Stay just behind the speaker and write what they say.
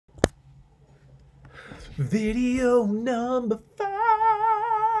Video number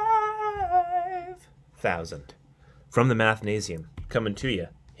 5,000 from the Mathnasium coming to you.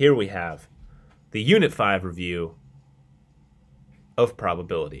 Here we have the Unit 5 review of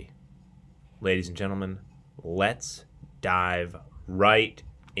probability. Ladies and gentlemen, let's dive right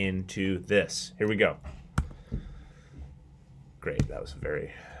into this. Here we go. Great, that was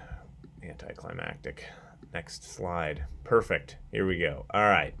very anticlimactic. Next slide. Perfect. Here we go. All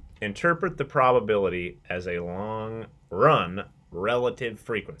right. Interpret the probability as a long-run relative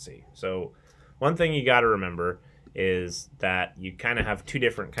frequency. So one thing you got to remember is that you kind of have two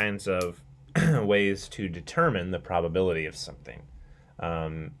different kinds of ways to determine the probability of something.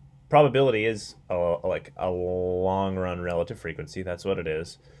 Probability is like a long-run relative frequency. That's what it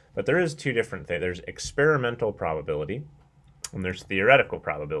is. But there is two different things. There's experimental probability, and there's theoretical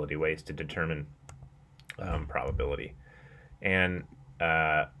probability, ways to determine probability. And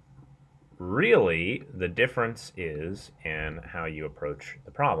really, the difference is in how you approach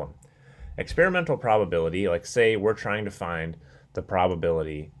the problem. Experimental probability, like say we're trying to find the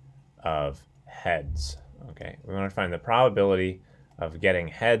probability of heads. Okay, we want to find the probability of getting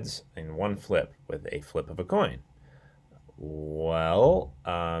heads in one flip with a flip of a coin. Well,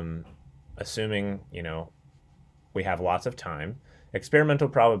 assuming, we have lots of time, experimental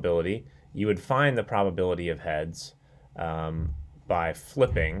probability, you would find the probability of heads by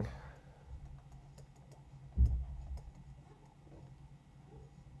flipping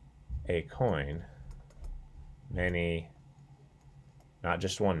a coin not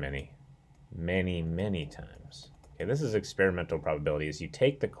just one many times. Okay, this is experimental probability. Is you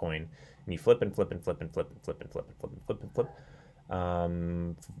take the coin and you flip and flip and flip and flip and flip and flip and flip and flip and flip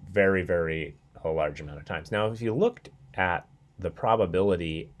very, very a large amount of times. Now, if you looked at the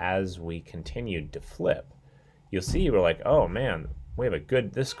probability as we continued to flip, you'll see we're like, oh man, we have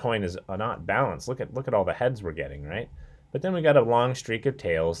this coin is not balanced. Look at all the heads we're getting, right? But then we got a long streak of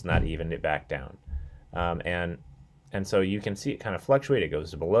tails, and that evened it back down. And so you can see it kind of fluctuate. It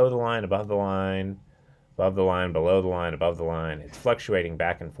goes to below the line, above the line, above the line, below the line, above the line. It's fluctuating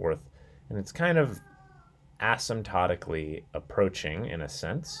back and forth, and it's kind of asymptotically approaching, in a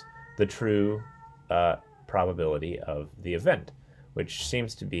sense, the true probability of the event, which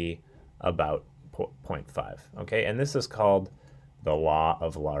seems to be about 0.5. Okay, and this is called the law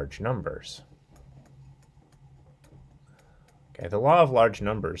of large numbers. Okay, the law of large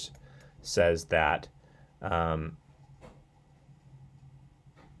numbers says that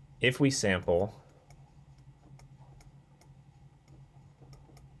if we sample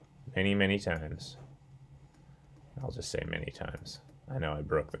many times, I'll just say many times. I know I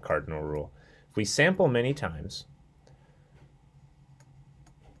broke the cardinal rule. If we sample many times,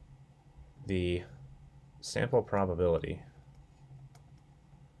 the sample probability,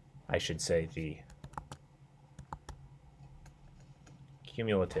 I should say the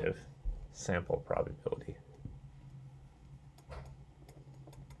cumulative sample probability,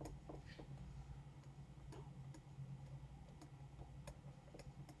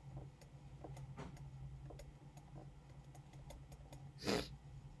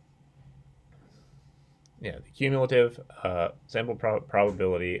 the cumulative sample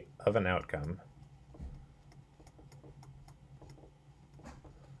probability of an outcome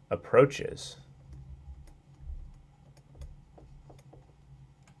approaches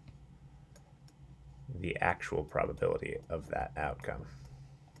the actual probability of that outcome.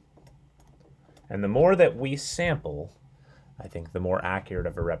 And the more that we sample, I think the more accurate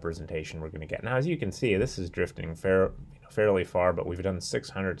of a representation we're going to get. Now, as you can see, this is drifting fairly far, but we've done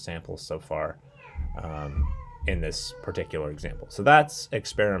 600 samples so far in this particular example. So that's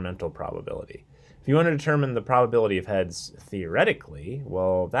experimental probability. If you want to determine the probability of heads theoretically,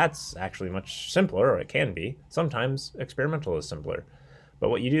 well, that's actually much simpler, or it can be. Sometimes experimental is simpler. But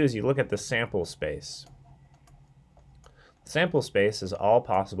what you do is you look at the sample space. The sample space is all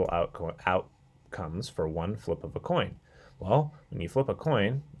possible outcomes for one flip of a coin. Well, when you flip a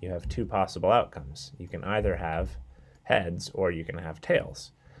coin, you have two possible outcomes. You can either have heads or you can have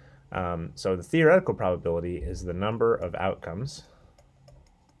tails. So the theoretical probability is the number of outcomes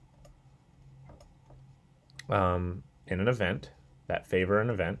in an event that favor an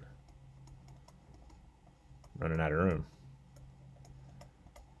event. Running out of room.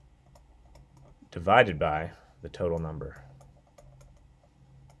 Divided by the total number.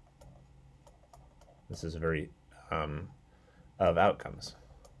 This is very of outcomes.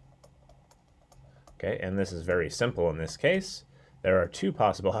 Okay, and this is very simple in this case. There are two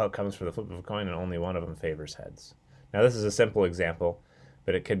possible outcomes for the flip of a coin, and only one of them favors heads. Now, this is a simple example,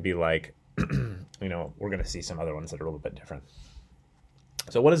 but it could be like, we're going to see some other ones that are a little bit different.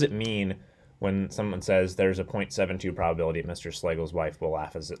 So what does it mean when someone says there's a 0.72 probability Mr. Slagle's wife will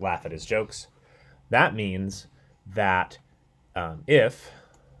laugh at his jokes. That means that if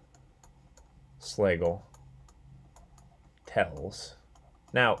Slagle tells...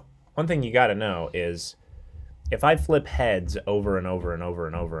 Now, one thing you got to know is if I flip heads over and over and over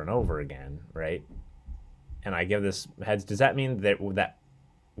and over and over again, right, and I give this heads, does that mean that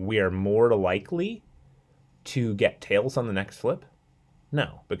we are more likely to get tails on the next flip?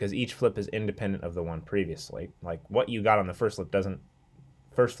 No, because each flip is independent of the one previously. Like what you got on the first flip doesn't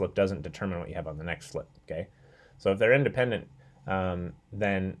determine what you have on the next flip, okay? So if they're independent,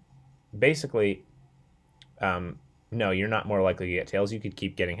 then basically, no, you're not more likely to get tails. You could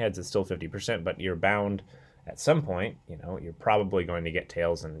keep getting heads. It's still 50%, but you're bound at some point, you know, you're probably going to get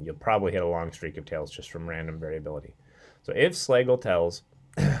tails, and you'll probably hit a long streak of tails just from random variability. So if Slagle tells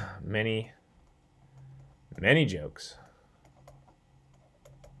many jokes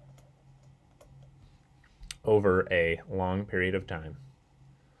over a long period of time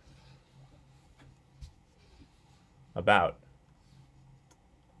about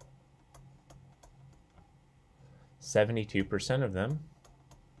 72% of them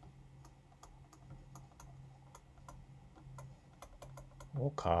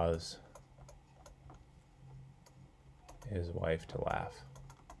will cause his wife to laugh.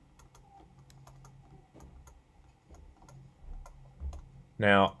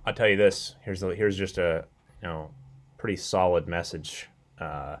 Now, I'll tell you this. Here's just a pretty solid message,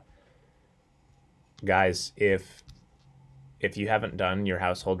 guys. If you haven't done your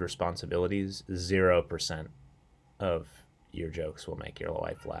household responsibilities, 0% of your jokes will make your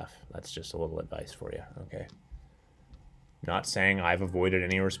wife laugh. That's just a little advice for you. Okay. Not saying I've avoided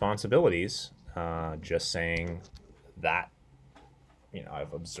any responsibilities. Just saying that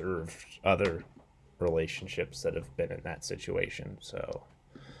I've observed other relationships that have been in that situation. So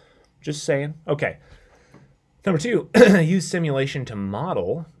just saying. Okay. Number 2, use simulation to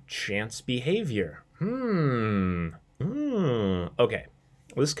model chance behavior. Okay.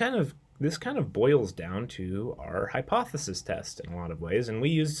 This kind of boils down to our hypothesis test in a lot of ways, and we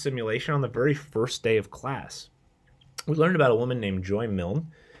used simulation on the very first day of class. We learned about a woman named Joy Milne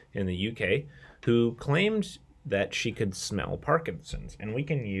in the UK who claimed that she could smell Parkinson's, and we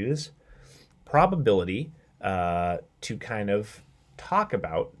can use probability to kind of talk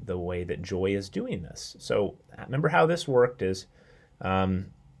about the way that Joy is doing this. So remember how this worked is the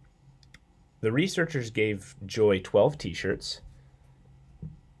researchers gave Joy 12 t-shirts,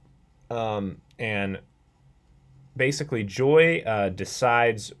 and basically Joy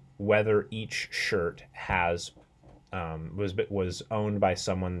decides whether each shirt has was owned by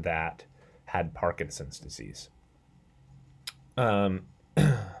someone that had Parkinson's disease.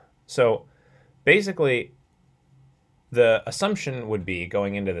 So basically the assumption would be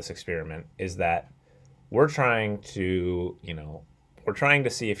going into this experiment is that we're trying to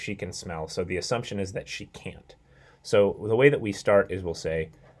see if she can smell. So the assumption is that she can't. So the way that we start is we'll say,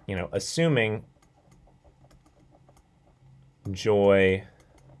 assuming Joy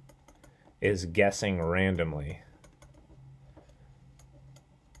is guessing randomly.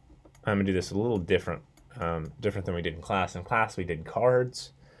 I'm going to do this a little different than we did in class. In class, we did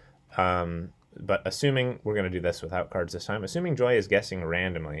cards. But assuming we're going to do this without cards this time, assuming Joy is guessing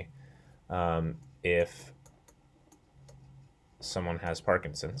randomly if someone has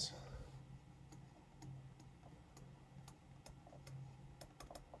Parkinson's.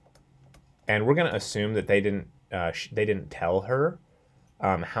 And we're going to assume that they didn't tell her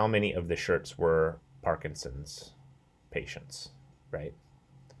how many of the shirts were Parkinson's patients, right?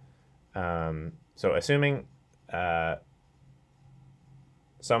 So assuming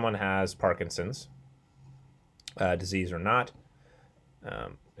someone has Parkinson's disease or not.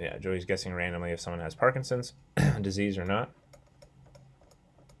 Yeah, Joey's guessing randomly if someone has Parkinson's disease or not.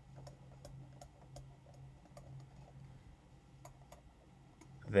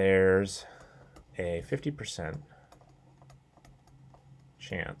 There's a 50%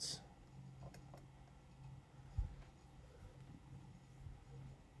 chance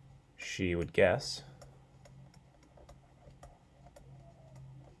she would guess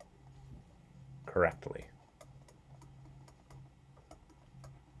correctly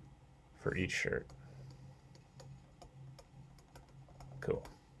for each shirt. Cool.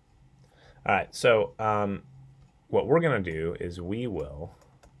 All right, so what we're going to do is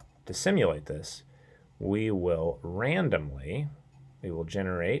to simulate this, we will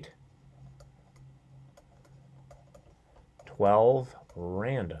generate 12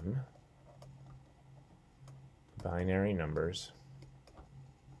 random binary numbers.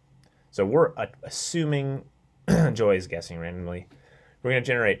 So we're assuming Joy is guessing randomly. We're going to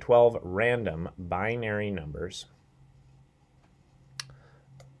generate 12 random binary numbers.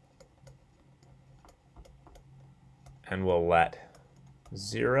 And we'll let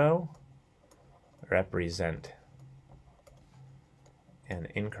 0 represent an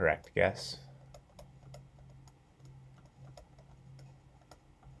incorrect guess.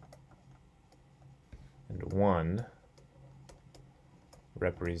 And 1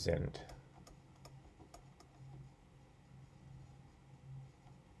 represent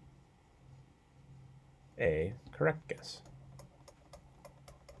a correct guess.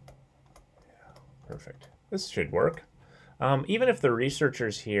 Yeah, perfect. This should work. Even if the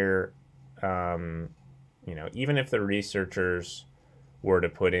researchers here, even if the researchers were to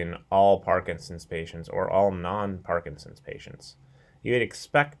put in all Parkinson's patients or all non-Parkinson's patients, you would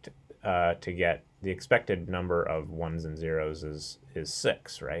expect to get the expected number of ones and zeros is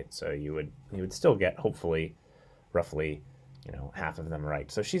 6, right? So you would still get hopefully roughly half of them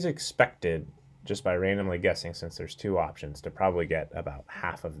right. So she's expected, just by randomly guessing, since there's 2 options, to probably get about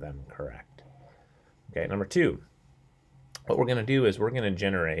half of them correct. Okay, number 2. What we're going to do is we're going to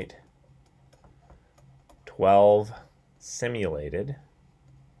generate 12 simulated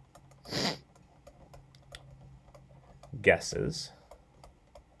guesses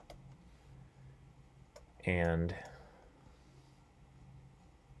and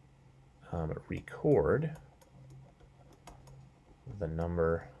record the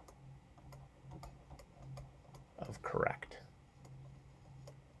number of correct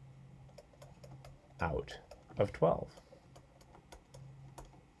out of 12.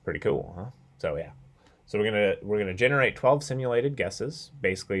 Pretty cool, huh? So yeah. So we're gonna generate 12 simulated guesses,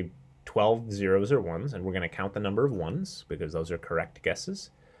 basically 12 zeros or ones, and we're gonna count the number of ones because those are correct guesses,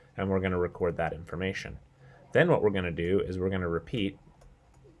 and we're gonna record that information. Then what we're gonna do is we're gonna repeat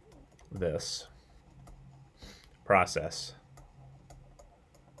this process.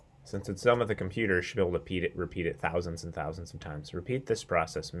 Since it's done with the computer, it should be able to repeat it thousands and thousands of times. Repeat this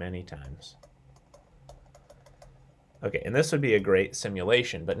process many times. Okay, and this would be a great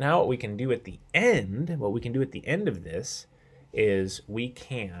simulation, but now what we can do at the end, of this is we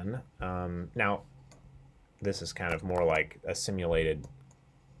can, now this is kind of more like a simulated,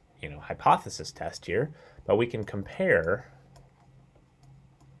 hypothesis test here, but we can compare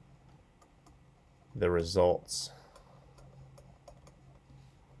the results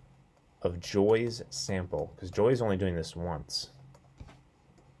of Joy's sample, because Joy's only doing this once.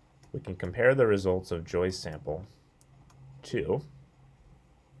 We can compare the results of Joy's sample to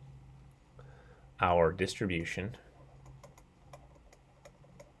our distribution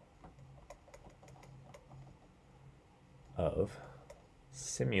of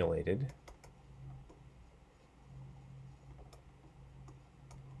simulated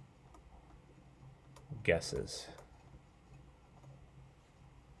guesses.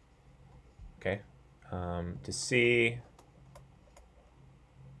 Okay, to see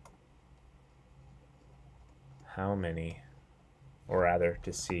how many, or rather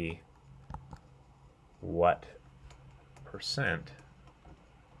to see what percent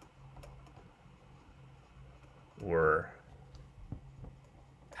were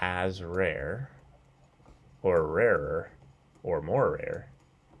as rare or rarer or more rare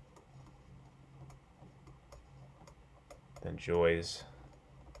than Joy's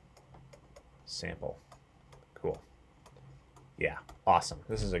sample. Cool. Yeah, awesome.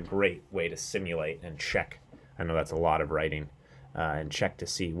 This is a great way to simulate and check. I know that's a lot of writing, and check to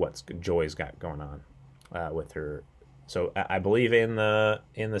see what Joy's got going on with her. So I believe in the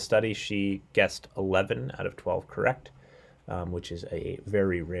study she guessed 11 out of 12 correct, which is a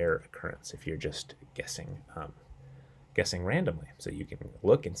very rare occurrence if you're just guessing randomly. So you can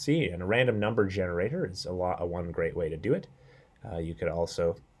look and see, and a random number generator is one great way to do it. You could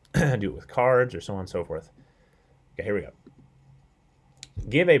also do it with cards or so on and so forth. Okay, here we go.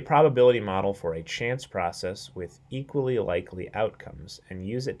 Give a probability model for a chance process with equally likely outcomes and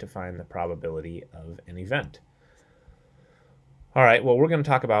use it to find the probability of an event. All right, well, we're going to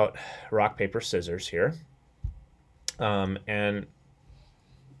talk about rock, paper, scissors here. And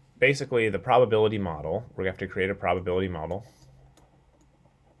basically the probability model, we're going to have to create a probability model.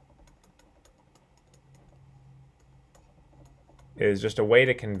 Is just a way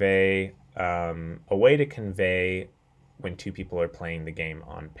to convey when 2 people are playing the game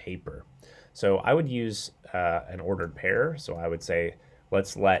on paper. So I would use an ordered pair. So I would say,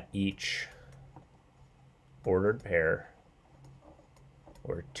 let's let each ordered pair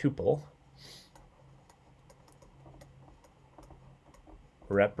or tuple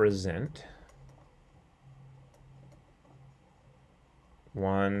represent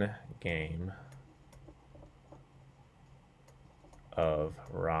one game of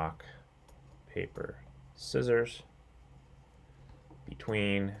rock, paper, scissors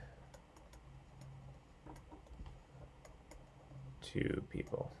between two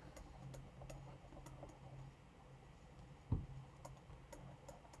people.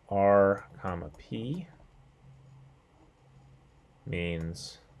 R, comma, P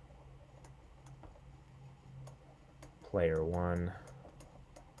means player 1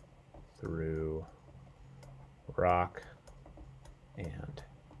 through rock and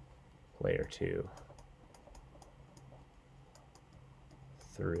player 2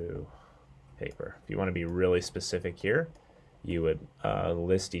 through paper. If you want to be really specific here, you would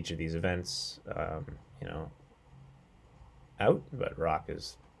list each of these events, you know, out, but rock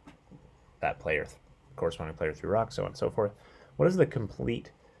is that player, corresponding player through rock, so on and so forth. What is the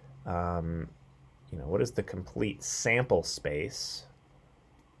complete, you know, what does the complete sample space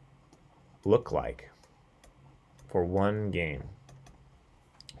look like for one game?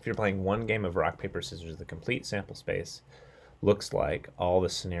 If you're playing one game of rock, paper, scissors, the complete sample space looks like all the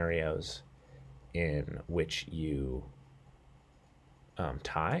scenarios in which you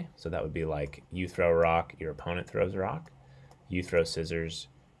tie. So that would be like you throw rock, your opponent throws rock. You throw scissors,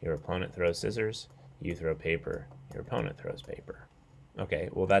 your opponent throws scissors. You throw paper, your opponent throws paper. Okay,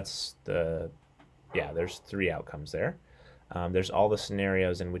 well that's the, yeah, there's 3 outcomes there. There's all the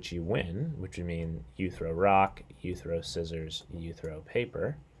scenarios in which you win, which would mean you throw rock, you throw scissors, you throw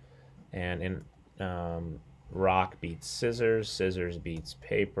paper. And in rock beats scissors, scissors beats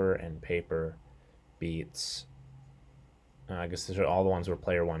paper, and paper beats, I guess these are all the ones where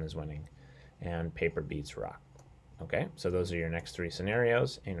player 1 is winning, and paper beats rock. Okay, so those are your next 3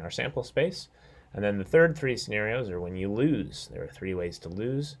 scenarios in our sample space. And then the third 3 scenarios are when you lose. There are 3 ways to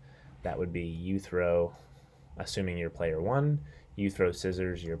lose. That would be you throw, assuming you're player 1, you throw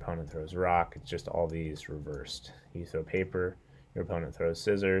scissors, your opponent throws rock. It's just all these reversed. You throw paper, your opponent throws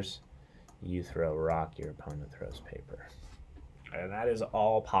scissors. You throw rock, your opponent throws paper. And that is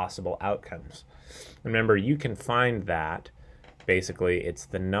all possible outcomes. Remember, you can find that, basically, it's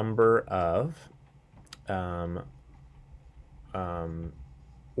the number of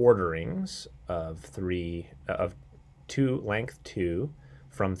orderings of 3, of 2, length 2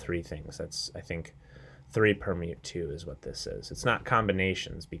 from 3 things. That's, I think, 3 permute 2 is what this is. It's not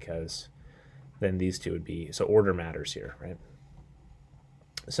combinations, because then these 2 would be, so order matters here, right?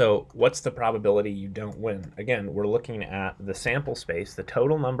 So what's the probability you don't win? Again, we're looking at the sample space. The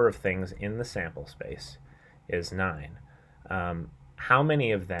total number of things in the sample space is 9. How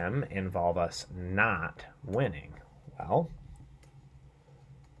many of them involve us not winning? Well,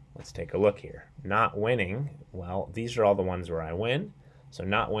 let's take a look here. Not winning, well, these are all the ones where I win. So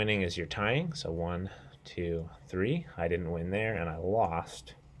not winning is your tying. So 1, 2, 3. I didn't win there, and I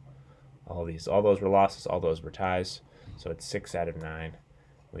lost. All these, all those were losses, all those were ties. So it's 6 out of 9,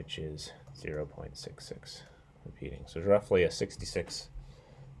 which is 0.66. Repeating. So roughly a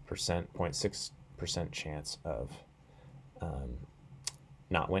 0.6% chance of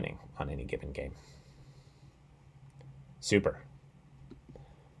not winning on any given game. Super.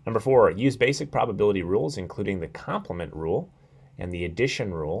 Number 4, use basic probability rules, including the complement rule and the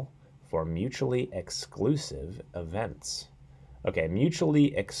addition rule for mutually exclusive events. Okay,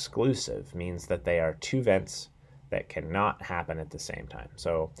 mutually exclusive means that they are 2 events that cannot happen at the same time.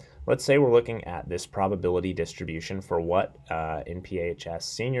 So let's say we're looking at this probability distribution for what NPHS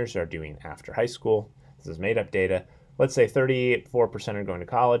seniors are doing after high school. This is made up data. Let's say 34% are going to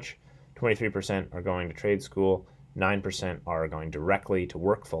college, 23% are going to trade school, 9% are going directly to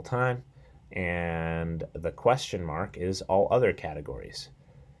work full time, and the question mark is all other categories.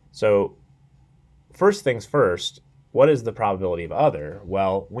 So first things first, what is the probability of other?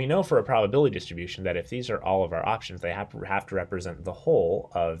 Well, we know for a probability distribution that if these are all of our options, they have to represent the whole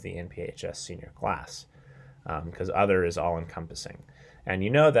of the NPHS senior class, because other is all encompassing. And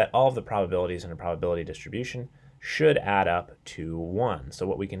you know that all of the probabilities in a probability distribution should add up to 1. So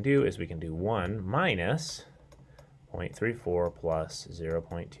what we can do is we can do 1 minus 0.34 plus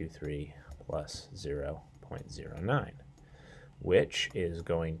 0.23 plus 0.09, which is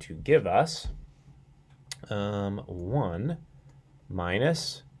going to give us 1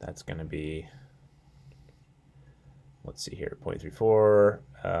 minus, that's going to be, let's see here,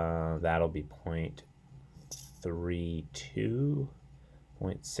 0.34, that'll be 0.32,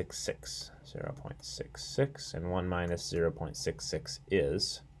 0.66, 0.66, and 1 minus 0.66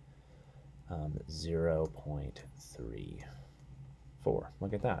 is 0.34.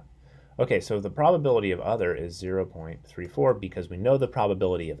 Look at that. Okay, so the probability of other is 0.34 because we know the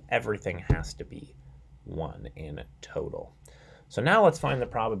probability of everything has to be 1 in total. So now let's find the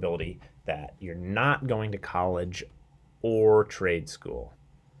probability that you're not going to college or trade school.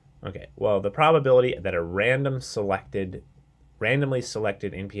 Okay, well, the probability that a randomly selected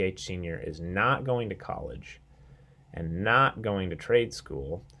NPH senior is not going to college and not going to trade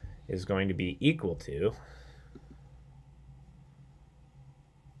school is going to be equal to,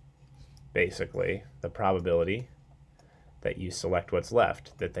 basically, the probability that you select what's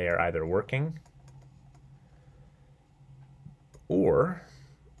left, that they are either working or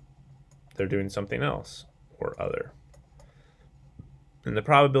they're doing something else or other. And the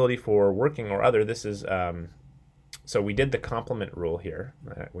probability for working or other, this is, so we did the complement rule here.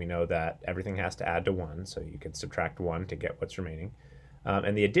 We know that everything has to add to 1, so you can subtract 1 to get what's remaining.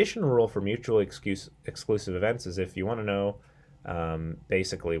 And the addition rule for mutually exclusive events is if you want to know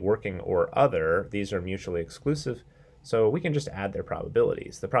basically working or other, these are mutually exclusive, so we can just add their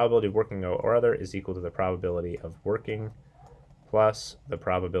probabilities. The probability of working or other is equal to the probability of working plus the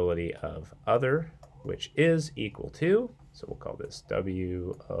probability of other, which is equal to, so we'll call this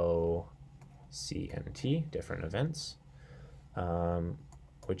WOCNT, different events,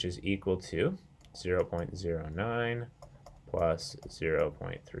 which is equal to 0.09 plus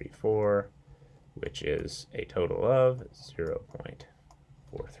 0.34, which is a total of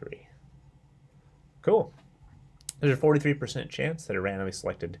 0.43. Cool. There's a 43% chance that a randomly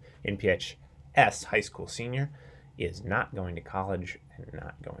selected NPHS high school senior is not going to college and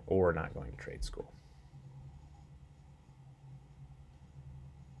not going to trade school.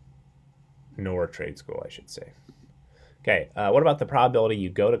 Nor trade school, I should say. Okay, what about the probability you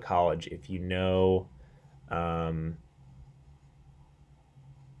go to college if you know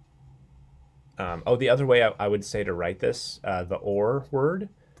the other way I would say to write this, the or word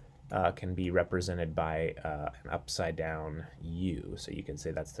can be represented by an upside down U. So you can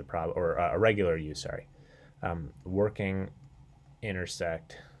say that's the or a regular U, sorry. Working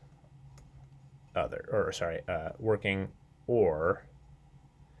intersect other, or sorry, working or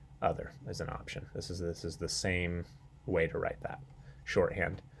other is an option. This is the same way to write that,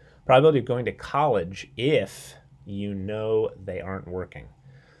 shorthand. Probability of going to college if you know they aren't working.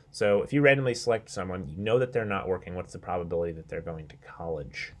 So if you randomly select someone, you know that they're not working, what's the probability that they're going to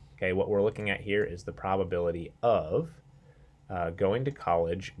college? Okay, what we're looking at here is the probability of going to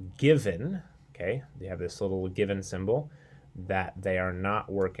college given, okay, they have this little given symbol, that they are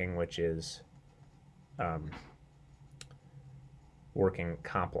not working, which is working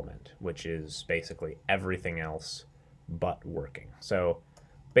complement, which is basically everything else but working. So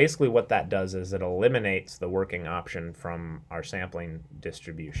basically what that does is it eliminates the working option from our sampling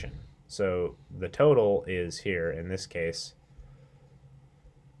distribution. So the total is here, in this case,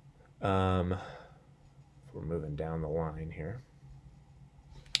 we're moving down the line here.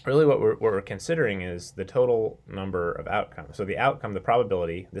 Really what we're considering is the total number of outcomes. So the outcome, the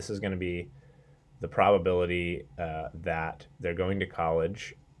probability, this is going to be the probability that they're going to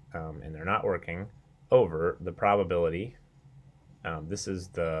college and they're not working over the probability. This is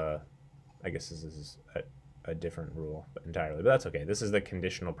the, I guess this is a different rule entirely, but that's okay. This is the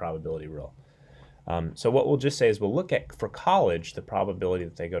conditional probability rule. So what we'll just say is we'll look at, for college, the probability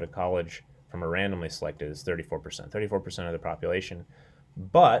that they go to college from a randomly selected is 34%. 34% of the population.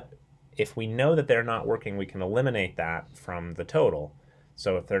 But if we know that they're not working, we can eliminate that from the total.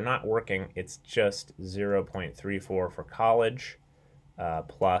 So if they're not working, it's just 0.34 for college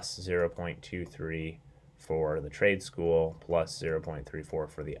plus 0.23 for the trade school plus 0.34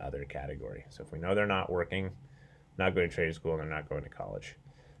 for the other category. So if we know they're not working, not going to trade school, and they're not going to college.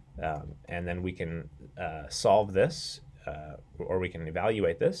 And then we can solve this, or we can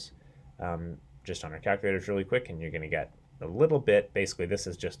evaluate this just on our calculators really quick, and you're going to get a little bit, basically this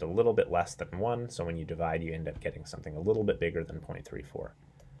is just a little bit less than 1, so when you divide you end up getting something a little bit bigger than 0.34,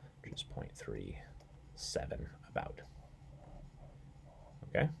 which is 0.37 about.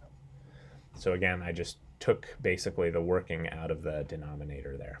 Okay? So again, I just took basically the working out of the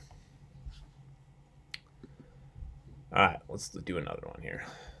denominator there. All right, let's do another one here.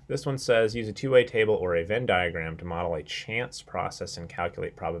 This one says, use a two-way table or a Venn diagram to model a chance process and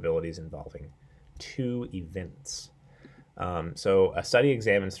calculate probabilities involving 2 events. So a study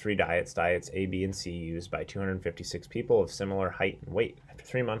examines 3 diets A, B, and C, used by 256 people of similar height and weight. After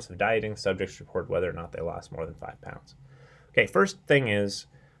 3 months of dieting, subjects report whether or not they lost more than 5 pounds. Okay, first thing is,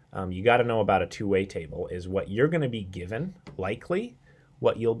 you got to know about a two-way table is what you're going to be given. Likely,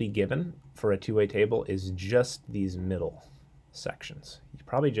 what you'll be given for a two-way table is just these middle sections. You'll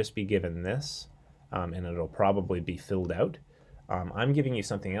probably just be given this, and it'll probably be filled out. I'm giving you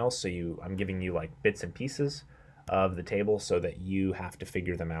something else, so I'm giving you like bits and pieces of the table so that you have to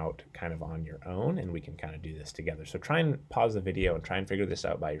figure them out kind of on your own, and we can kind of do this together. So try and pause the video and try and figure this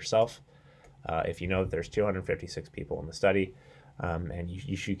out by yourself. if you know that there's 256 people in the study, and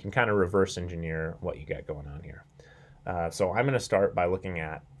you can kind of reverse engineer what you got going on here. So I'm going to start by looking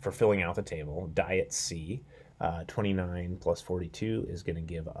at, for filling out the table, diet C. 29 plus 42 is going to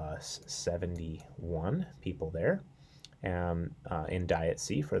give us 71 people there in diet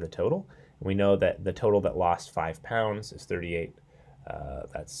C for the total. We know that the total that lost 5 pounds is 38.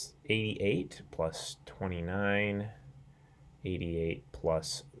 That's 88 plus 29. 88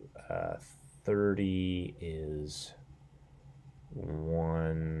 plus 30 is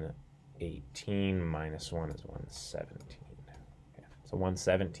 118 minus 1 is 117. Okay, so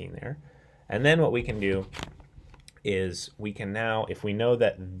 117 there. And then what we can do is we can now, if we know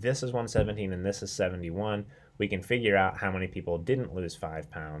that this is 117 and this is 71, we can figure out how many people didn't lose 5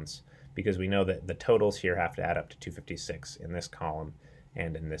 pounds, because we know that the totals here have to add up to 256 in this column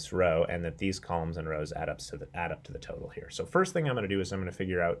and in this row, and that these columns and rows add up to the total here. So first thing I'm going to do is I'm going to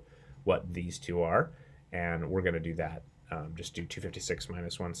figure out what these two are, and we're going to do that. Just do 256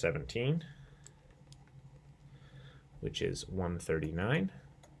 minus 117, which is 139,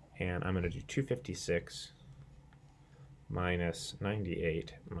 and I'm going to do 256 minus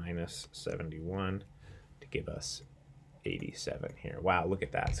 98 minus 71 to give us 87 here. Wow, look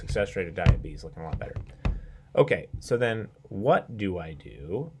at that. Success rate of diet B is looking a lot better. Okay, so then what do I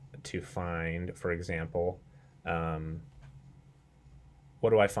do to find, for example, what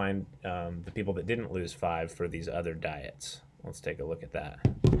do I find the people that didn't lose 5 for these other diets? Let's take a look at that.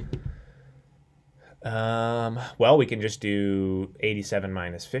 Well, we can just do 87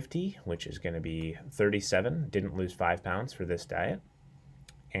 minus 50, which is going to be 37, didn't lose 5 pounds for this diet.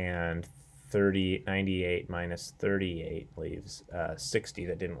 And 98 minus 38 leaves 60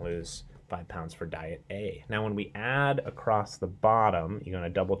 that didn't lose 5 pounds for diet A. Now, when we add across the bottom, you're going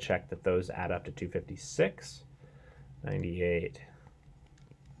to double check that those add up to 256, 98.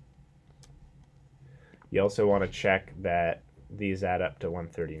 You also want to check that these add up to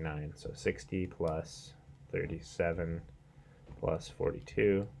 139. So 60 plus 37 plus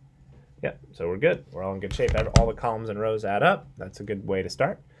 42. Yep, so we're good. We're all in good shape. All the columns and rows add up. That's a good way to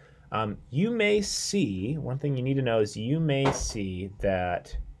start. You may see, one thing you need to know is you may see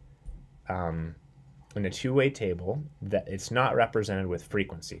that in a two-way table that it's not represented with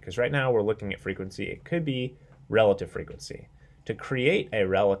frequency, because right now we're looking at frequency. It could be relative frequency. To create a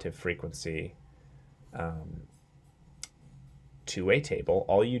relative frequency two-way table,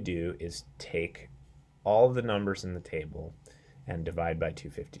 all you do is take all of the numbers in the table and divide by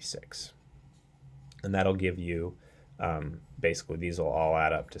 256. And that'll give you, basically these will all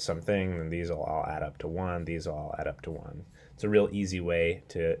add up to something, and these will all add up to 1, these will all add up to 1. It's a real easy way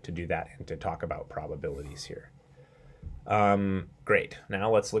to do that and to talk about probabilities here. Great,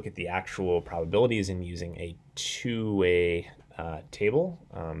 now let's look at the actual probabilities in using a two-way table.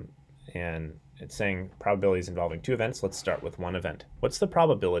 And it's saying probabilities involving 2 events. Let's start with 1 event. What's the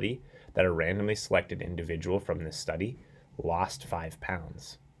probability that a randomly selected individual from this study lost 5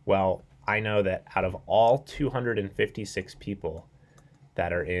 pounds? Well, I know that out of all 256 people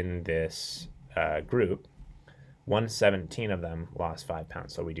that are in this group, 117 of them lost 5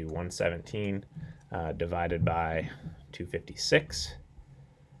 pounds. So we do 117 divided by 256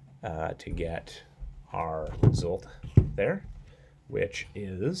 to get our result there, which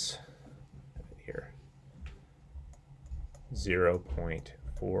is here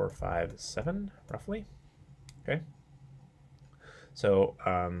 0.457 roughly. Okay, so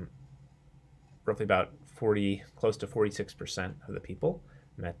roughly about close to 46% of the people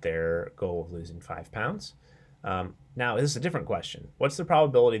met their goal of losing 5 pounds. Now, this is a different question. What's the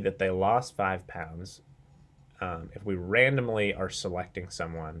probability that they lost 5 pounds if we randomly are selecting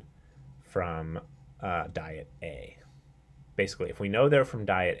someone from diet A? Basically, if we know they're from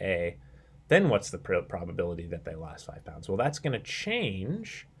diet A, then what's the probability that they lost 5 pounds? Well, that's going to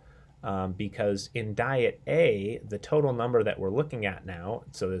change because in diet A, the total number that we're looking at now,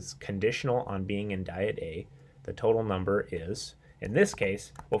 so it's conditional on being in diet A, the total number is, in this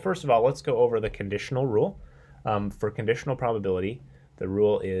case, well, first of all, let's go over the conditional rule. For conditional probability, the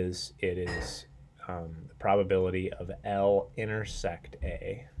rule is the probability of L intersect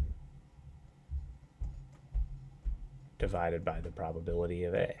A divided by the probability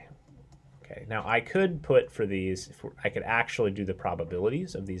of A. Okay, now I could put for these, I could actually do the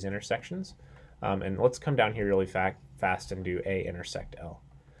probabilities of these intersections. And let's come down here really fast and do A intersect L.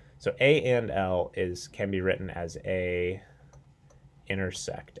 So A and L can be written as A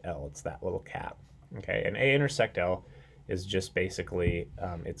intersect L. It's that little cap. Okay, and A intersect L is just basically,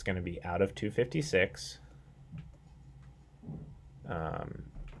 it's going to be out of 256. How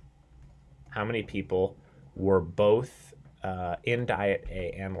many people were both in diet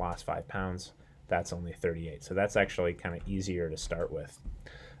A and lost 5 pounds, that's only 38. So that's actually kind of easier to start with.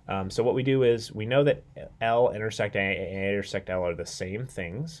 So what we do is we know that L intersect A and A intersect L are the same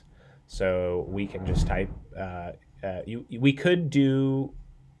things. So we can just type, we could do,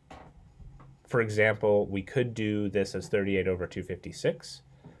 for example, we could do this as 38 over 256.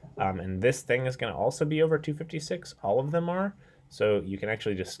 And this thing is going to also be over 256. All of them are. So you can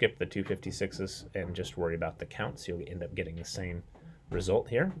actually just skip the 256s and just worry about the counts. You'll end up getting the same result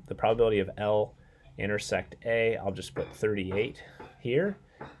here. The probability of L intersect A, I'll just put 38 here.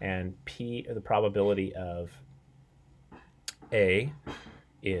 And P, the probability of A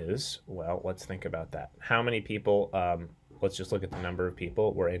is, well, let's think about that. How many people, let's just look at the number of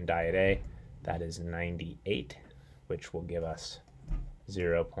people were in diet A. That is 98, which will give us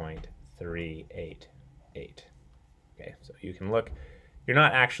 0.388. Okay, so you can look, you're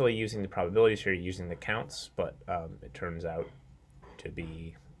not actually using the probabilities here, you're using the counts, but it turns out to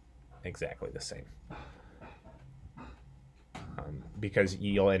be exactly the same. Because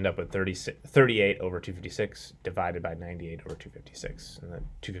you'll end up with 38 over 256 divided by 98 over 256, and then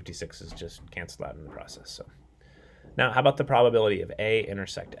 256 is just canceled out in the process. So now, how about the probability of A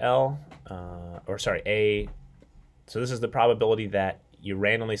intersect L, A, so this is the probability that your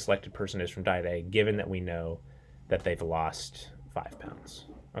randomly selected person is from diet A, given that we know that they've lost 5 pounds.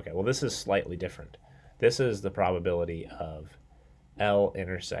 Okay, well, this is slightly different. This is the probability of L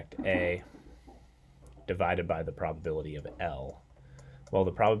intersect A divided by the probability of L. Well,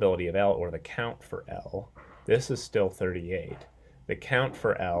 the probability of L, or the count for L, this is still 38. The count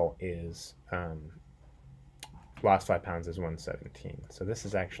for L is, lost 5 pounds is 117. So this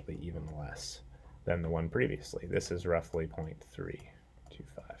is actually even less than the one previously. This is roughly 0.325.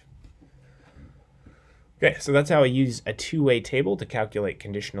 Okay, so that's how I use a two-way table to calculate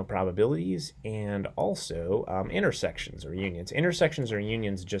conditional probabilities and also intersections or unions. Intersections or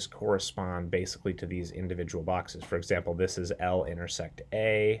unions just correspond basically to these individual boxes. For example, this is L intersect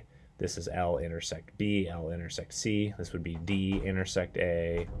A, this is L intersect B, L intersect C. This would be D intersect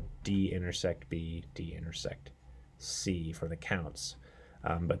A, D intersect B, D intersect C for the counts.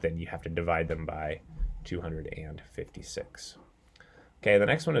 But then you have to divide them by 256. Okay, the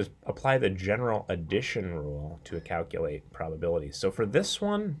next one is apply the general addition rule to calculate probabilities. So for this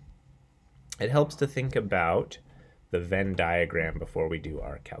one, it helps to think about the Venn diagram before we do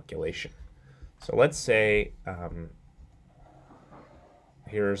our calculation. So let's say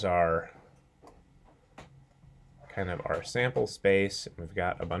here's our kind of our sample space. We've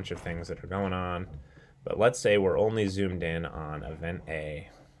got a bunch of things that are going on, but let's say we're only zoomed in on event A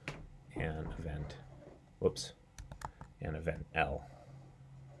and event, and event L.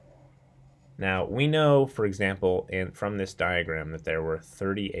 Now, we know, for example, from this diagram that there were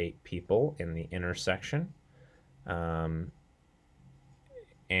 38 people in the intersection. And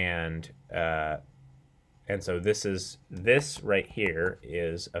so this right here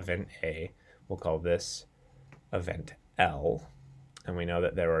is event A. We'll call this event L. And we know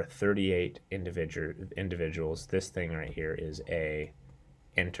that there are 38 individuals. This thing right here is A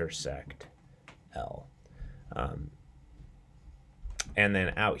intersect L. And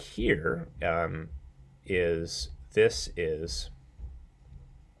then out here is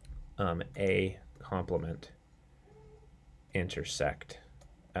A complement intersect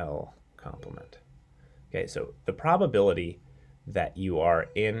L complement. Okay, so the probability that you are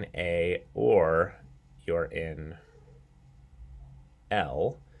in A or you're in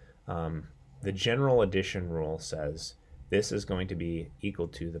L, the general addition rule says this is going to be equal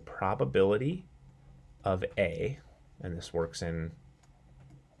to the probability of A, and this works in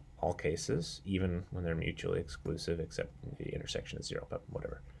all cases, even when they're mutually exclusive, except the intersection is 0, but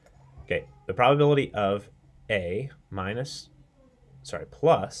whatever. Okay, the probability of A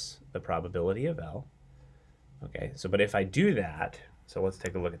plus the probability of L. Okay, so but if I do that, so let's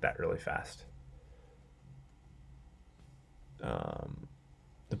take a look at that really fast.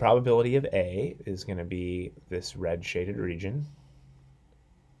 The probability of A is going to be this red shaded region.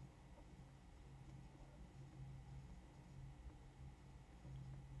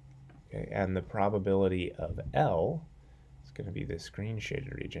 Okay, and the probability of L is going to be this green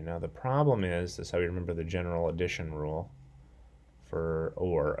shaded region. Now the problem is, this is how we remember the general addition rule for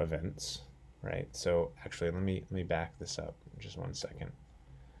OR events, right? So actually, let me back this up just 1 second.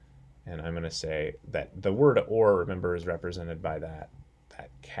 And I'm going to say that the word OR, remember, is represented by that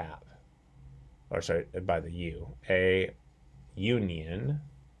cap, or sorry, by the U. A union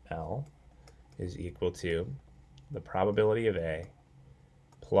L is equal to the probability of A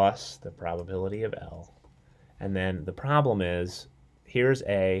plus the probability of L. And then the problem is, here's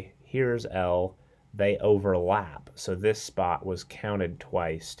A, here's L, they overlap. So this spot was counted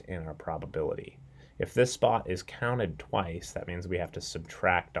twice in our probability. If this spot is counted twice, that means we have to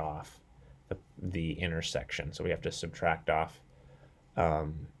subtract off the intersection. So we have to subtract off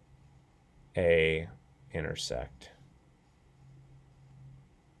A intersect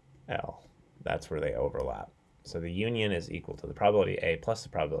L. That's where they overlap. So the union is equal to the probability A plus the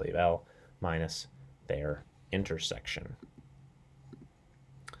probability of L minus their intersection.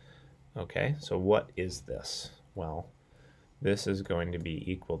 Okay, so what is this? Well, this is going to be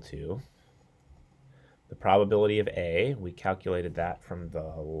equal to the probability of A. We calculated that from the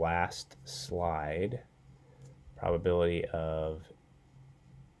last slide. Probability of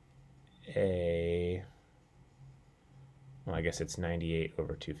A, well, I guess it's 98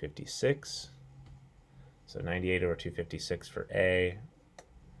 over 256. So 98 over 256 for A,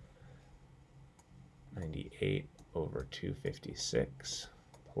 98 over 256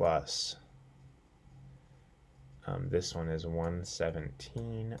 plus, this one is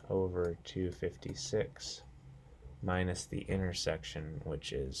 117 over 256 minus the intersection,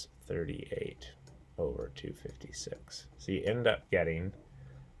 which is 38 over 256. So you end up getting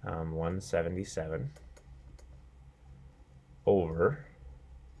 177 over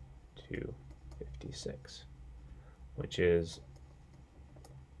 256, which is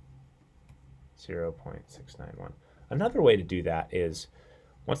 0.691. Another way to do that is,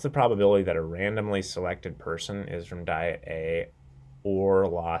 what's the probability that a randomly selected person is from diet A or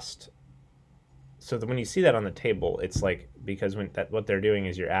lost? So that when you see that on the table, it's like, because what they're doing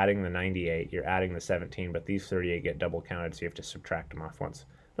is you're adding the 98, you're adding the 17, but these 38 get double counted, so you have to subtract them off once.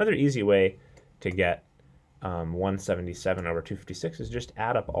 Another easy way to get 177 over 256 is just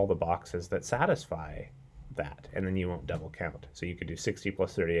add up all the boxes that satisfy that, and then you won't double count. So you could do 60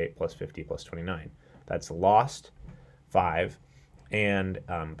 plus 38 plus 50 plus 29. That's lost 5 and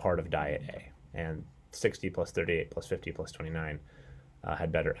part of diet A. And 60 plus 38 plus 50 plus 29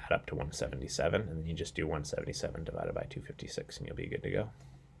 had better add up to 177, and then you just do 177 divided by 256 and you'll be good to go.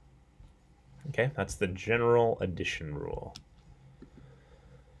 Okay, that's the general addition rule.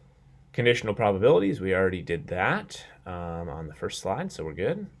 Conditional probabilities, we already did that on the first slide, so we're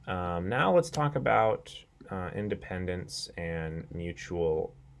good. Now let's talk about independence and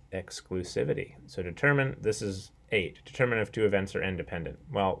mutual exclusivity. So determine, this is 8, determine if two events are independent.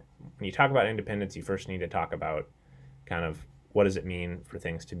 Well, when you talk about independence, you first need to talk about kind of what does it mean for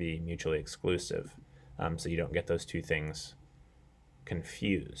things to be mutually exclusive, so you don't get those two things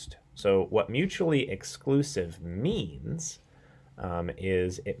confused. So what mutually exclusive means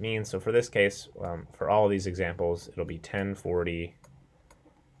is, it means, so for this case, for all of these examples, it'll be 10, 40,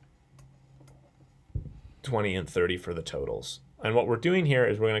 20, and 30 for the totals. And what we're doing here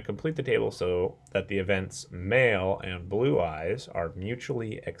is we're going to complete the table so that the events male and blue eyes are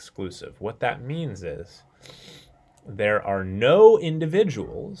mutually exclusive. What that means is there are no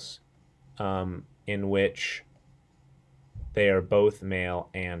individuals in which they are both male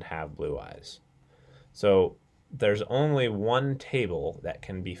and have blue eyes. So there's only one table that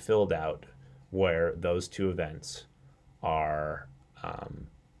can be filled out where those two events are,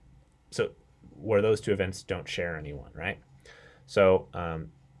 where those two events don't share anyone, right? So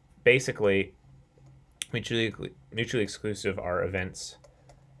basically, mutually exclusive are events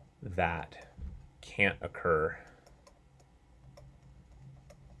that can't occur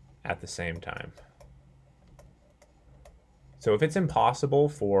at the same time. So if it's impossible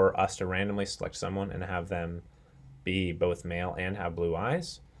for us to randomly select someone and have them be both male and have blue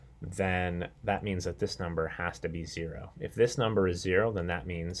eyes, then that means that this number has to be 0. If this number is 0, then that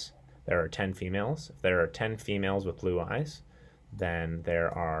means there are 10 females. If there are 10 females with blue eyes, then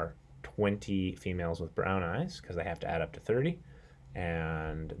there are 20 females with brown eyes, because they have to add up to 30,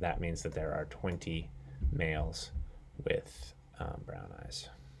 and that means that there are 20 males with brown eyes.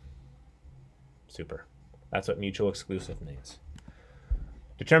 Super. That's what mutual exclusive means.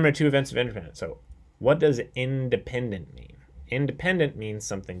 Determine two events of independence. So what does independent mean? Independent means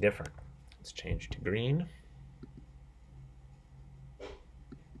something different. Let's change to green.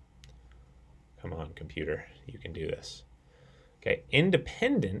 Come on, computer, you can do this. Okay,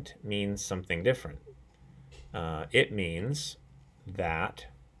 independent means something different. It means that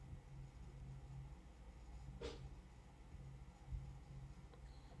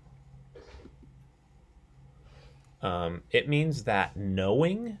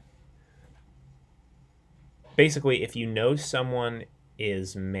knowing, basically, if you know someone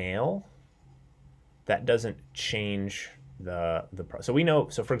is male, that doesn't change so we know,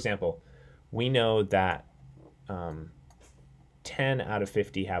 so for example, we know that 10 out of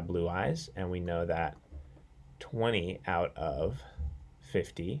 50 have blue eyes, and we know that 20 out of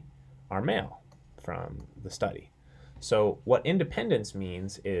 50 are male. from the study. So what independence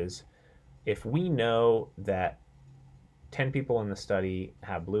means is if we know that 10 people in the study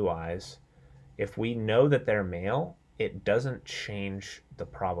have blue eyes, if we know that they're male, it doesn't change the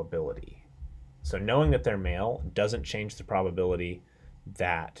probability. So knowing that they're male doesn't change the probability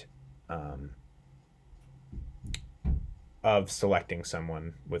that of selecting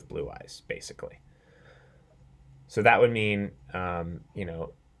someone with blue eyes, basically. So that would mean, you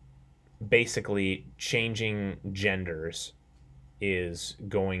know, basically changing genders is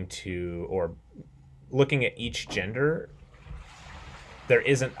going to, or looking at each gender, there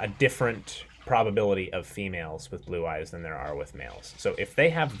isn't a different probability of females with blue eyes than there are with males. So if they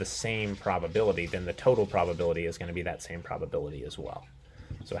have the same probability, then the total probability is going to be that same probability as well.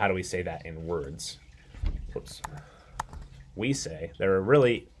 So how do we say that in words? Whoops. We say, there are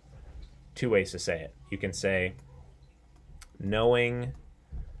really two ways to say it. You can say, knowing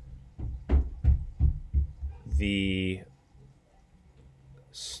the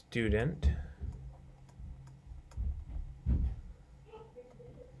student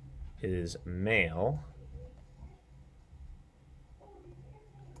is male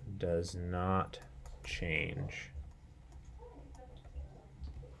does not change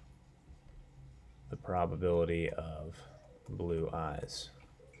the probability of blue eyes.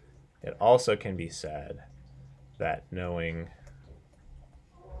 It also can be said that knowing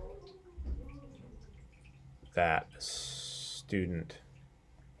that student,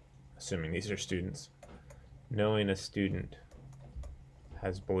 assuming these are students, knowing a student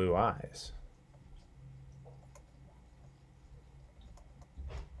has blue eyes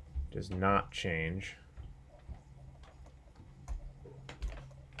does not change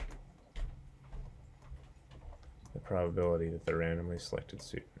the probability that the randomly selected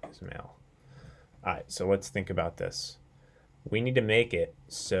student is male. All right, so let's think about this. We need to make it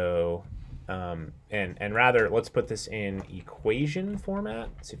so, and rather, let's put this in equation format.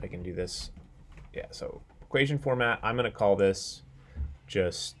 Let's see if I can do this. Yeah, so equation format, I'm going to call this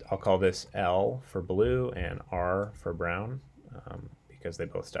I'll call this L for blue and R for brown, because they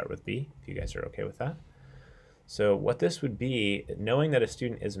both start with B, if you guys are okay with that. So what this would be, knowing that a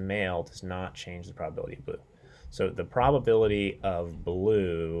student is male does not change the probability of blue. So the probability of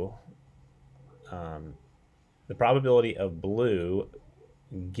blue,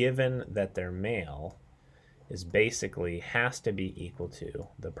 given that they're male, is basically has to be equal to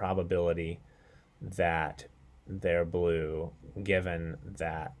the probability that they're blue given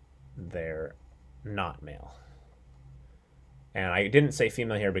that they're not male. And I didn't say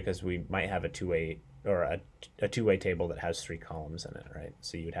female here because we might have a two-way or a two-way table that has 3 columns in it, right?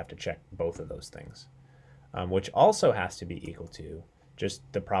 So you would have to check both of those things, which also has to be equal to just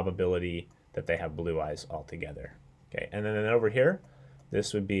the probability that they have blue eyes altogether. Okay, and then over here,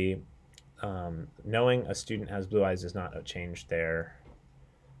 this would be knowing a student has blue eyes does not change their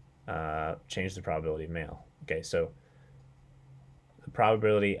change the probability of male. Okay, so the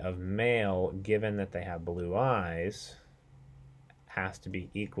probability of male given that they have blue eyes has to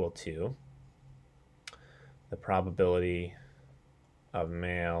be equal to the probability of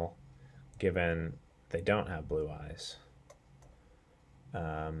male given they don't have blue eyes,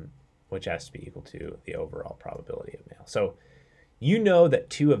 which has to be equal to the overall probability of male. So you know that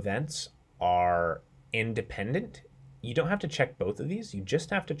 2 events are independent. You don't have to check both of these. You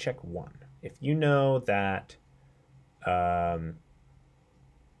just have to check one. If you know that,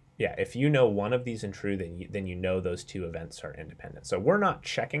 if you know one of these is true, then you know those 2 events are independent. So we're not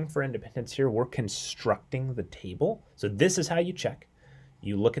checking for independence here. We're constructing the table. So this is how you check.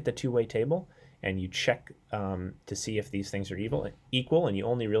 You look at the two-way table and you check to see if these things are equal, and you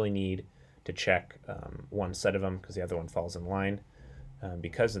only really need to check one set of them because the other one falls in line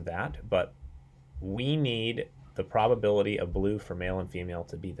because of that. But we need the probability of blue for male and female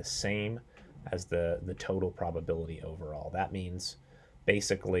to be the same as the total probability overall. That means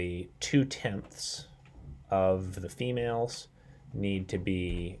basically 2/10 of the females need to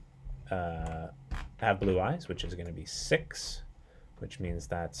be have blue eyes, which is going to be 6, which means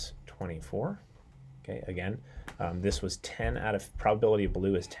that's 24. Okay, again, this was 10 out of, probability of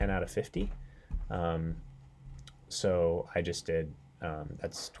blue is 10 out of 50. So I just did,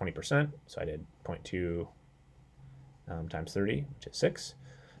 that's 20%. So I did 0.2 times 30, which is 6.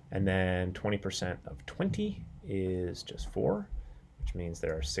 And then 20% of 20 is just 4, which means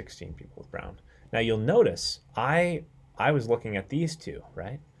there are 16 people with brown. Now you'll notice I was looking at these two,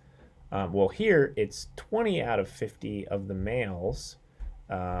 right? Well, here it's 20 out of 50 of the males.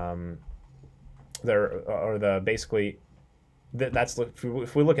 That's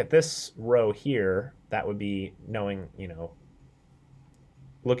if we look at this row here, that would be knowing, you know,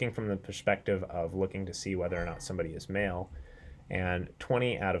 looking from the perspective of looking to see whether or not somebody is male. And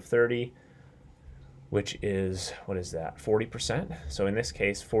 20 out of 30, which is, what is that, 40%? So in this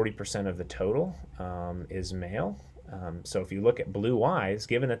case, 40% of the total is male. So if you look at blue eyes,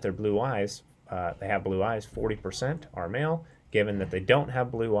 given that they're blue eyes, they have blue eyes, 40% are male. Given that they don't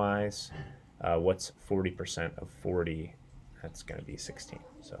have blue eyes, what's 40% of 40? That's going to be 16.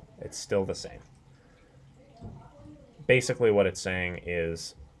 So it's still the same. Basically what it's saying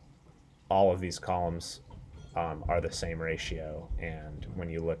is all of these columns are the same ratio, and when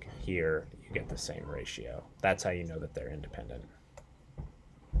you look here, you get the same ratio. That's how you know that they're independent.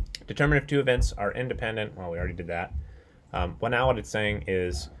 Determine if two events are independent. Well, we already did that. Well, now what it's saying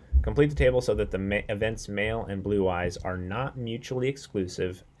is complete the table so that the events male and blue eyes are not mutually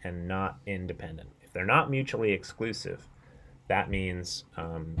exclusive and not independent. If they're not mutually exclusive, that means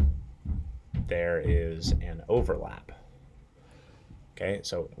there is an overlap. Okay,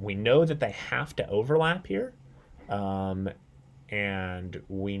 so we know that they have to overlap here, and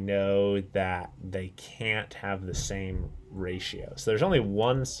we know that they can't have the same ratio. So there's only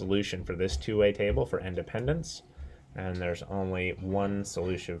one solution for this two-way table for independence, and there's only one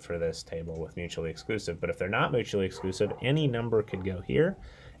solution for this table with mutually exclusive. But if they're not mutually exclusive, any number could go here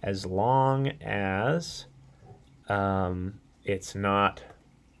as long as it's not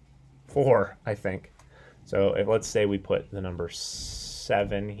 4, I think. So if, let's say we put the number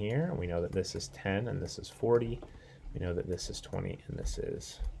 7 here, we know that this is 10 and this is 40. We know that this is 20 and this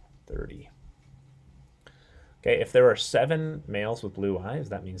is 30. Okay, if there are 7 males with blue eyes,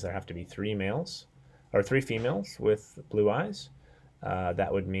 that means there have to be 3 males or 3 females with blue eyes.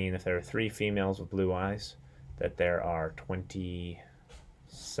 That would mean if there are 3 females with blue eyes, that there are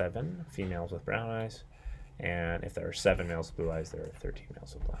 27 females with brown eyes. And if there are 7 males with blue eyes, there are 13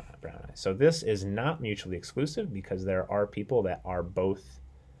 males with brown eyes. So this is not mutually exclusive because there are people that are both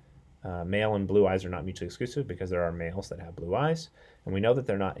male and blue eyes are not mutually exclusive because there are males that have blue eyes. And we know that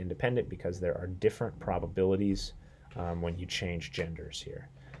they're not independent because there are different probabilities when you change genders here.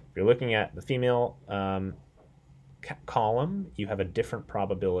 If you're looking at the female column, you have a different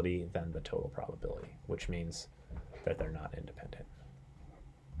probability than the total probability, which means that they're not independent.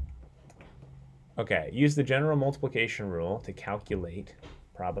 Okay, use the general multiplication rule to calculate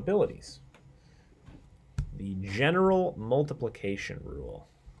probabilities. The general multiplication rule.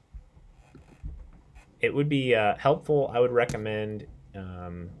 It would be helpful, I would recommend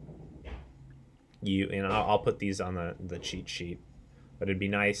you, and I'll put these on the cheat sheet, but it'd be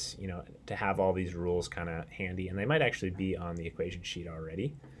nice, you know, to have all these rules kind of handy, and they might actually be on the equation sheet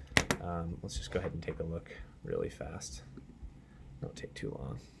already. Let's just go ahead and take a look really fast. It won't take too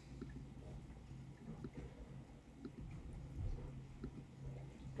long.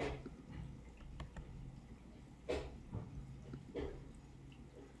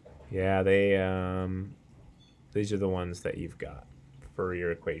 Yeah, these are the ones that you've got for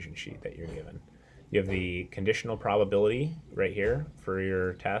your equation sheet that you're given. You have the conditional probability right here for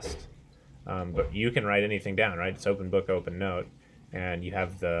your test, but you can write anything down, right? It's open book, open note, and you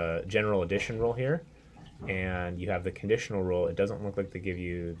have the general addition rule here, and you have the conditional rule. It doesn't look like they give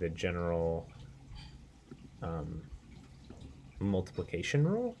you the general multiplication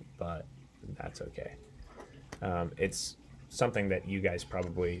rule, but that's okay. It's something that you guys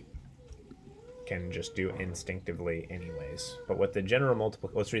probably can just do instinctively anyways. But what the general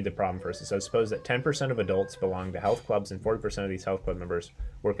multiplication, let's read the problem first. It says, suppose that 10% of adults belong to health clubs and 40% of these health club members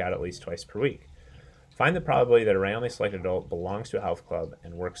work out at least twice per week. Find the probability that a randomly selected adult belongs to a health club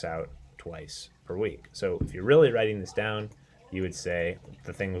and works out twice per week. So if you're really writing this down, you would say,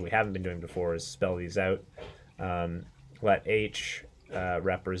 the thing that we haven't been doing before is spell these out. Let H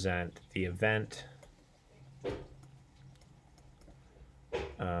represent the event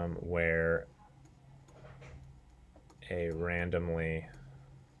where a randomly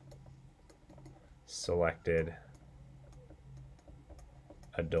selected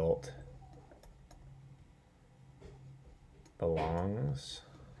adult belongs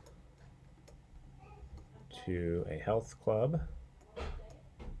to a health club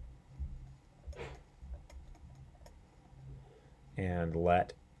and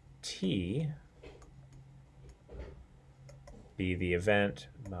let T be the event,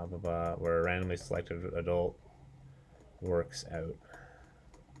 blah, blah, blah, where a randomly selected adult works out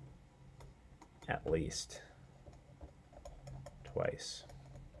at least twice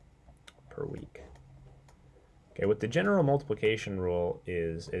per week. Okay, what the general multiplication rule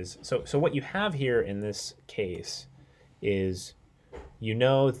is so what you have here in this case is, you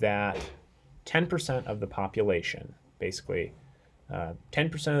know that 10% of the population, basically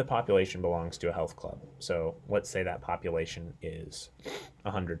 10% of the population belongs to a health club. So let's say that population is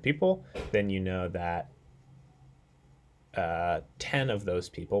 100 people. Then you know that 10 of those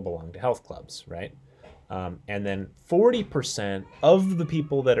people belong to health clubs, right? And then 40% of the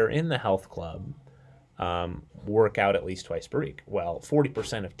people that are in the health club work out at least twice per week. Well,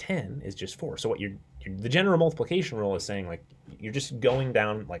 40% of 10 is just 4. So what the general multiplication rule is saying, like, you're just going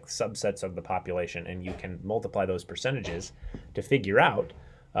down like subsets of the population, and you can multiply those percentages to figure out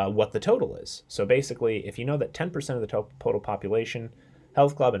what the total is. So basically, if you know that 10% of the total population,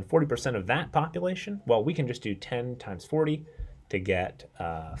 health club, and 40% of that population, well, we can just do 10 times 40 to get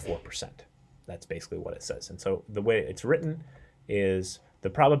 4%. That's basically what it says. And so the way it's written is the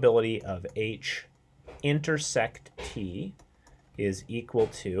probability of H intersect T is equal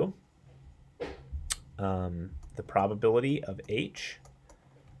to the probability of H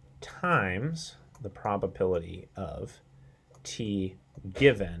times the probability of T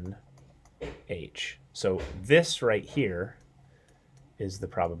given H. So this right here is the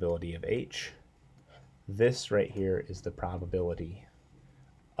probability of H. This right here is the probability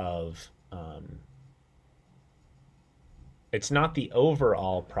of, it's not the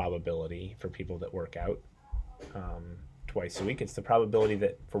overall probability for people that work out twice a week. It's the probability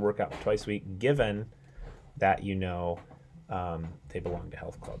that for workout twice a week, given that you know they belong to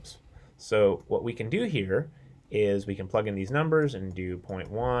health clubs. So what we can do here is we can plug in these numbers and do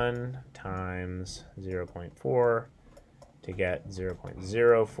 0.1 times 0.4 to get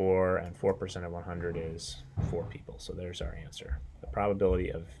 0.04, and 4% of 100 is 4 people. So there's our answer, the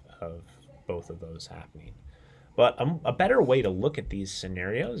probability of both of those happening. But a better way to look at these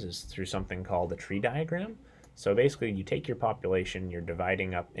scenarios is through something called a tree diagram. So basically, you take your population, you're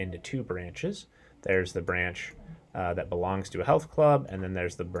dividing up into 2 branches. There's the branch that belongs to a health club, and then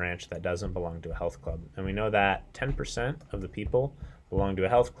there's the branch that doesn't belong to a health club. And we know that 10% of the people belong to a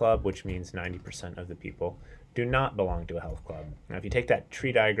health club, which means 90% of the people do not belong to a health club. Now, if you take that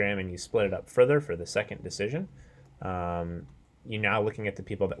tree diagram and you split it up further for the second decision, you're now looking at the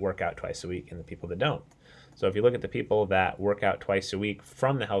people that work out twice a week and the people that don't. So if you look at the people that work out twice a week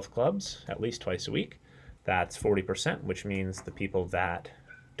from the health clubs, at least twice a week, that's 40%, which means the people that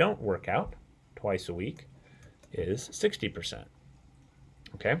don't work out twice a week is 60%.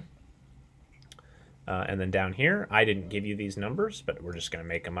 Okay? And then down here, I didn't give you these numbers, but we're just going to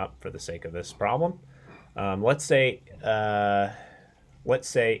make them up for the sake of this problem. Let's say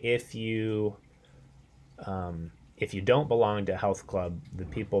if you don't belong to a health club, the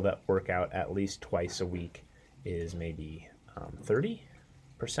people that work out at least twice a week is maybe 30%,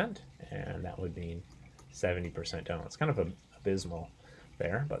 and that would mean 70% don't. It's kind of abysmal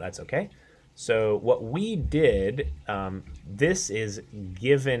there, but that's okay. So what we did, this is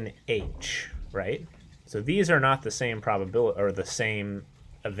given H, right? So these are not the same probability or the same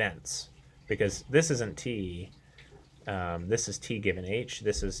events, because this isn't T. This is T given H.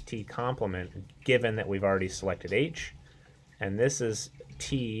 This is T complement given that we've already selected H. And this is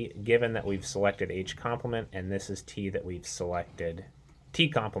T given that we've selected H complement. And this is T that we've selected T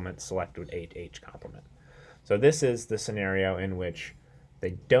complement selected H complement. So this is the scenario in which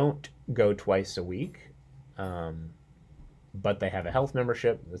they don't go twice a week, but they have a health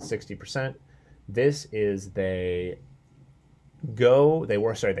membership that's 60%. This is they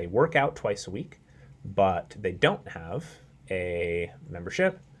work out twice a week, but they don't have a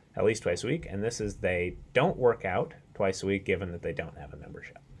membership at least twice a week. And this is they don't work out twice a week given that they don't have a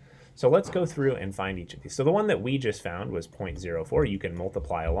membership. So let's go through and find each of these. So the one that we just found was 0.04. You can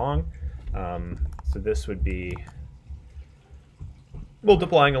multiply along. So this would be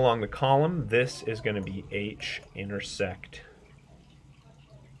multiplying along the column. This is going to be H intersect,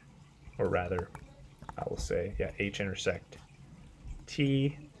 or rather, I will say, yeah, H intersect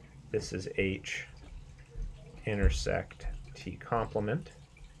T. This is H intersect T complement.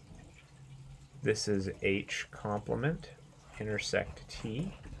 This is H complement intersect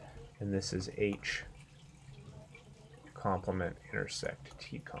T. And this is H complement intersect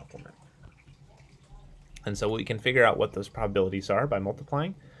T complement. And so we can figure out what those probabilities are by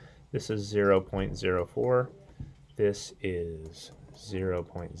multiplying. This is 0.04. This is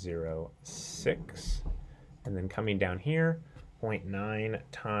 0.06. And then coming down here, 0.9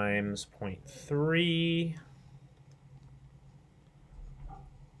 times 0.3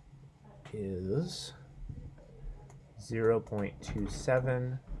 is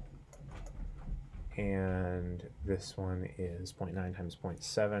 0.27. And this one is 0.9 times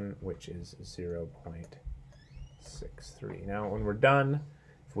 0.7, which is 0.63. Now, when we're done,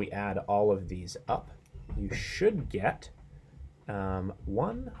 if we add all of these up, you should get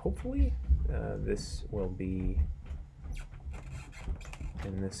 1, hopefully. This will be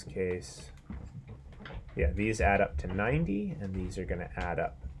in this case, yeah, these add up to 90, and these are going to add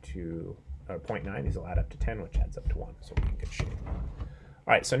up to 0.9. These will add up to 10, which adds up to 1. So we're in good shape. All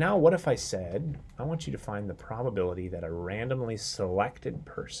right, so now what if I said, I want you to find the probability that a randomly selected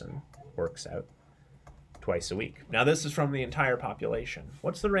person works out twice a week. Now this is from the entire population.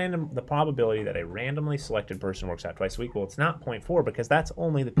 What's the probability that a randomly selected person works out twice a week? Well, it's not 0.4 because that's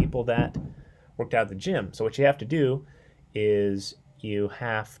only the people that worked out at the gym. So what you have to do is you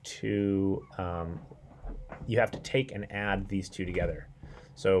have to take and add these two together.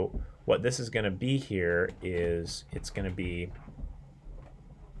 So what this is going to be here is it's going to be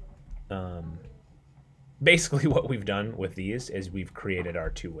basically what we've done with these is we've created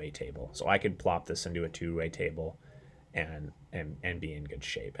our two-way table. So I could plop this into a two-way table and be in good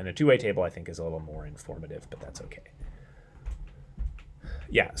shape. And a two-way table I think is a little more informative, but that's okay.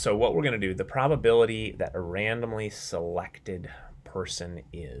 Yeah, so what we're going to do, the probability that a randomly selected person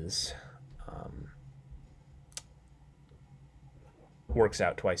works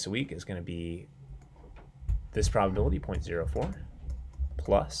out twice a week is going to be this probability, 0.04,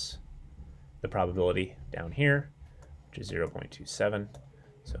 plus the probability down here, which is 0.27.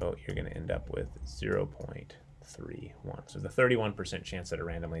 So you're going to end up with 0.31. So the 31% chance that a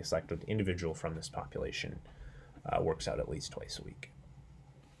randomly selected individual from this population works out at least twice a week.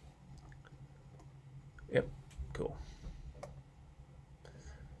 Yep, cool.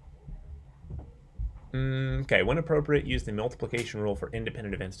 Okay, when appropriate, use the multiplication rule for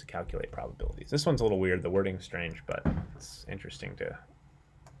independent events to calculate probabilities. This one's a little weird. The wording's strange, but it's interesting to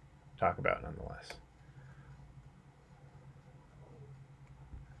talk about nonetheless.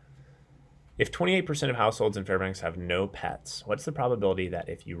 If 28% of households in Fairbanks have no pets, what's the probability that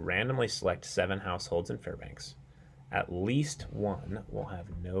if you randomly select 7 households in Fairbanks, at least one will have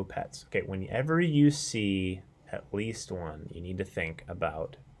no pets? Okay, whenever you see at least one, you need to think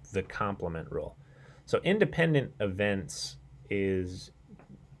about the complement rule. So independent events it's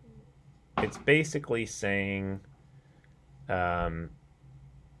basically saying, you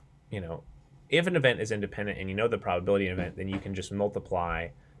know, if an event is independent and you know the probability of an event, then you can just multiply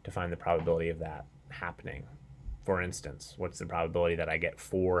to find the probability of that happening. For instance, what's the probability that I get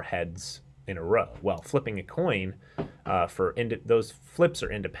 4 heads in a row? Well, flipping a coin, those flips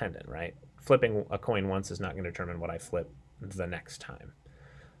are independent, right? Flipping a coin once is not going to determine what I flip the next time.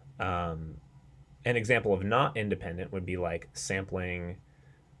 An example of not independent would be like sampling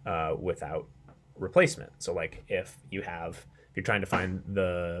without replacement. So like if you're trying to find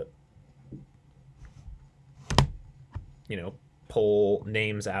the, pull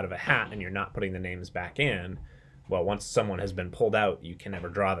names out of a hat and you're not putting the names back in, well, once someone has been pulled out, you can never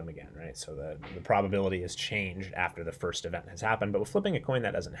draw them again, right? So the probability is changed after the first event has happened, but with flipping a coin,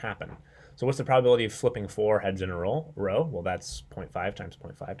 that doesn't happen. So what's the probability of flipping 4 heads in a row? Well, that's 0.5 times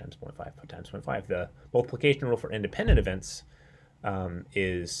 0.5 times 0.5 times 0.5. The multiplication rule for independent events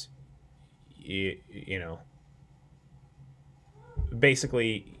is,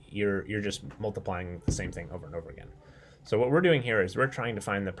 basically you're just multiplying the same thing over and over again. So what we're doing here is we're trying to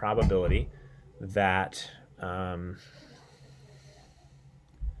find the probability that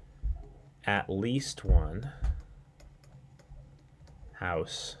at least one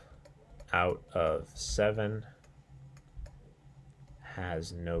house out of 7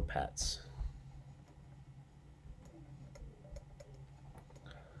 has no pets.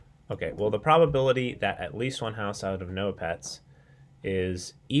 Okay, well, the probability that at least one house out of no pets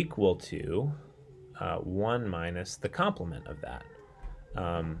is equal to 1 minus the complement of that.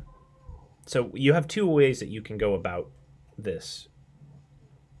 So you have 2 ways that you can go about this.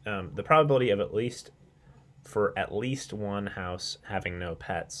 The probability of at least one house having no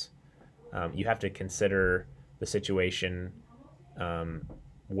pets, you have to consider the situation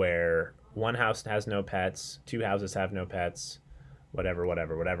where one house has no pets, 2 houses have no pets,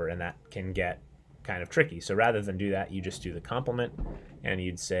 whatever, and that can get kind of tricky. So rather than do that, you just do the complement, and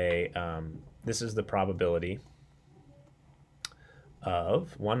you'd say this is the probability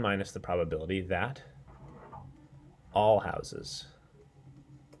of 1 minus the probability that all houses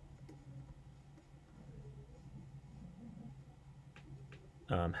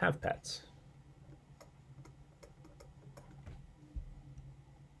have pets.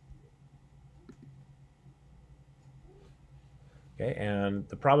 Okay, and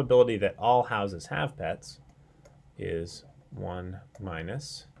the probability that all houses have pets is 1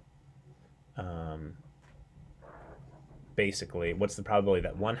 minus, basically, what's the probability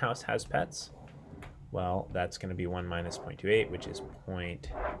that one house has pets? Well, that's going to be 1 minus 0.28, which is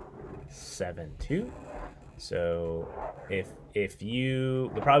 0.72. So the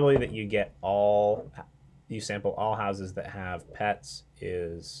probability that you get all, you sample all houses that have pets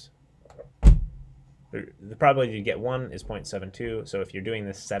is, the probability you get 1 is 0.72. So if you're doing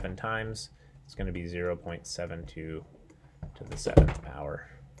this 7 times, it's going to be 0.72 to the 7th power.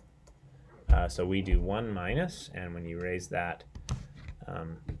 So we do 1 minus, and when you raise that,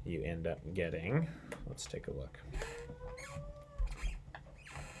 you end up getting, let's take a look.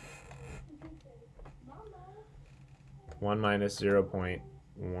 One minus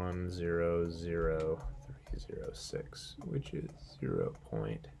 0.100306, which is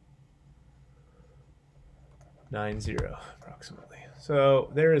 0.90 approximately. So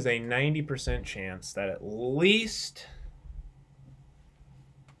there is a 90% chance that at least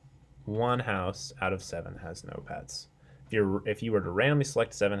one house out of 7 has no pets. If you were to randomly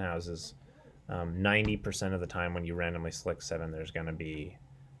select 7 houses, 90% of the time when you randomly select 7, there's going to be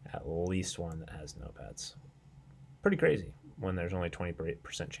at least one that has no pets. Pretty crazy when there's only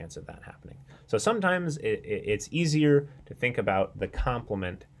 20% chance of that happening. So sometimes it's easier to think about the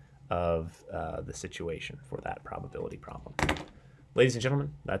complement of the situation for that probability problem. Ladies and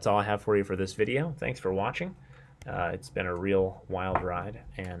gentlemen, that's all I have for you for this video. Thanks for watching. It's been a real wild ride,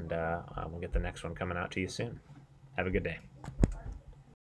 and we'll get the next one coming out to you soon. Have a good day.